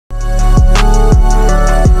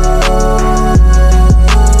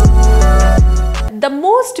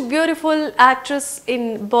most beautiful actress in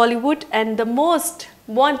Bollywood and the most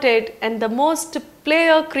wanted and the most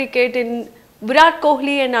player cricket in Virat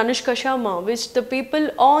Kohli and Anushka Sharma wished the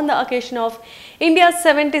people on the occasion of India's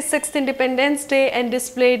 76th Independence Day and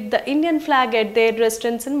displayed the Indian flag at their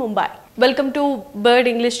residence in Mumbai. Welcome to Bird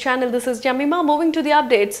English channel. This is Jamima. Moving to the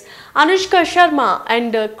updates. Anushka Sharma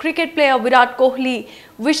and cricket player Virat Kohli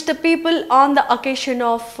wished the people on the occasion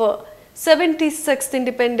of 76th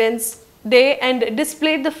Independence Day and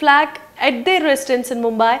displayed the flag at their residence in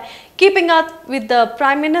Mumbai, keeping up with the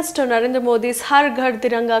Prime Minister Narendra Modi's Har Ghar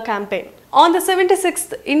Tiranga campaign. On the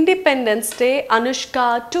 76th Independence Day,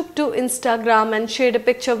 Anushka took to Instagram and shared a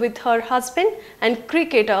picture with her husband and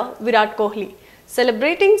cricketer Virat Kohli,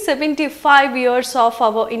 celebrating 75 years of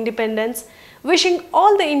our independence, wishing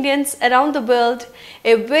all the Indians around the world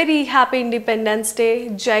a very happy Independence Day.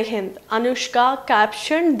 Jai Hind. Anushka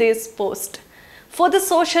captioned this post. For the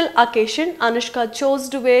social occasion, Anushka chose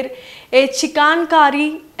to wear a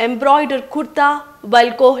chikankari embroidered kurta,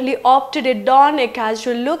 while Kohli opted to don a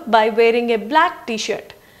casual look by wearing a black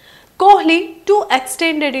t-shirt. Kohli too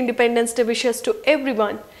extended Independence Day wishes to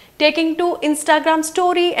everyone. Taking to Instagram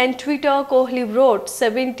story and Twitter, Kohli wrote,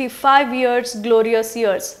 75 years, glorious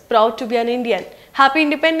years, proud to be an Indian. Happy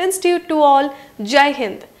Independence Day to all, Jai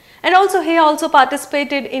Hind. And also he also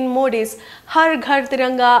participated in Modi's Har Ghar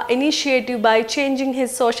Tiranga initiative by changing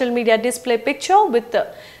his social media display picture with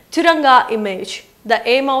the Tiranga image. The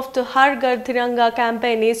aim of the Har Ghar Tiranga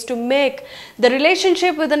campaign is to make the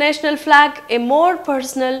relationship with the national flag a more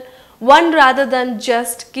personal one rather than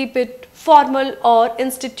just keep it formal or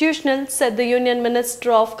institutional, said the Union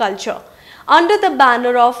Minister of Culture. Under the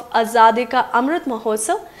banner of Azadi Ka Amrit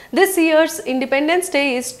Mahotsav, this year's Independence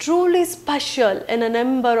Day is truly special in a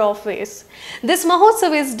number of ways. This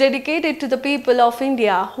Mahotsav is dedicated to the people of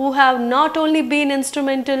India who have not only been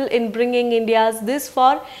instrumental in bringing India this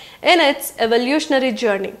far in its evolutionary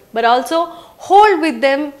journey, but also hold with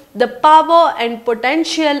them the power and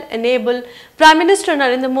potential enable Prime Minister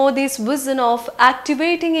Narendra Modi's vision of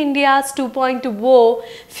activating India's 2.0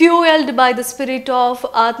 fueled by the spirit of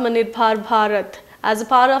Atmanirbhar Bharat. As a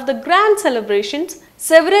part of the grand celebrations,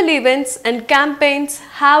 several events and campaigns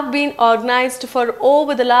have been organized for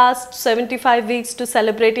over the last 75 weeks to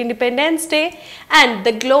celebrate Independence Day and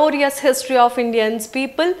the glorious history of Indian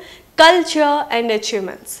people, culture and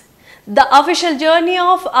achievements. The official journey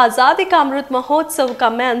of Azadi Ka Amrit Mahotsav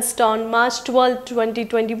commenced on March 12,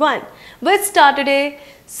 2021, which started a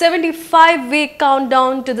 75-week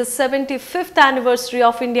countdown to the 75th anniversary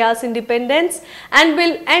of India's independence and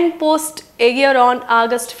will end post a year on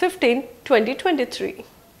August 15, 2023.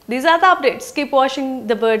 These are the updates. Keep watching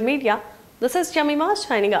the Bird Media. This is Jamima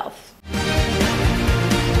signing off.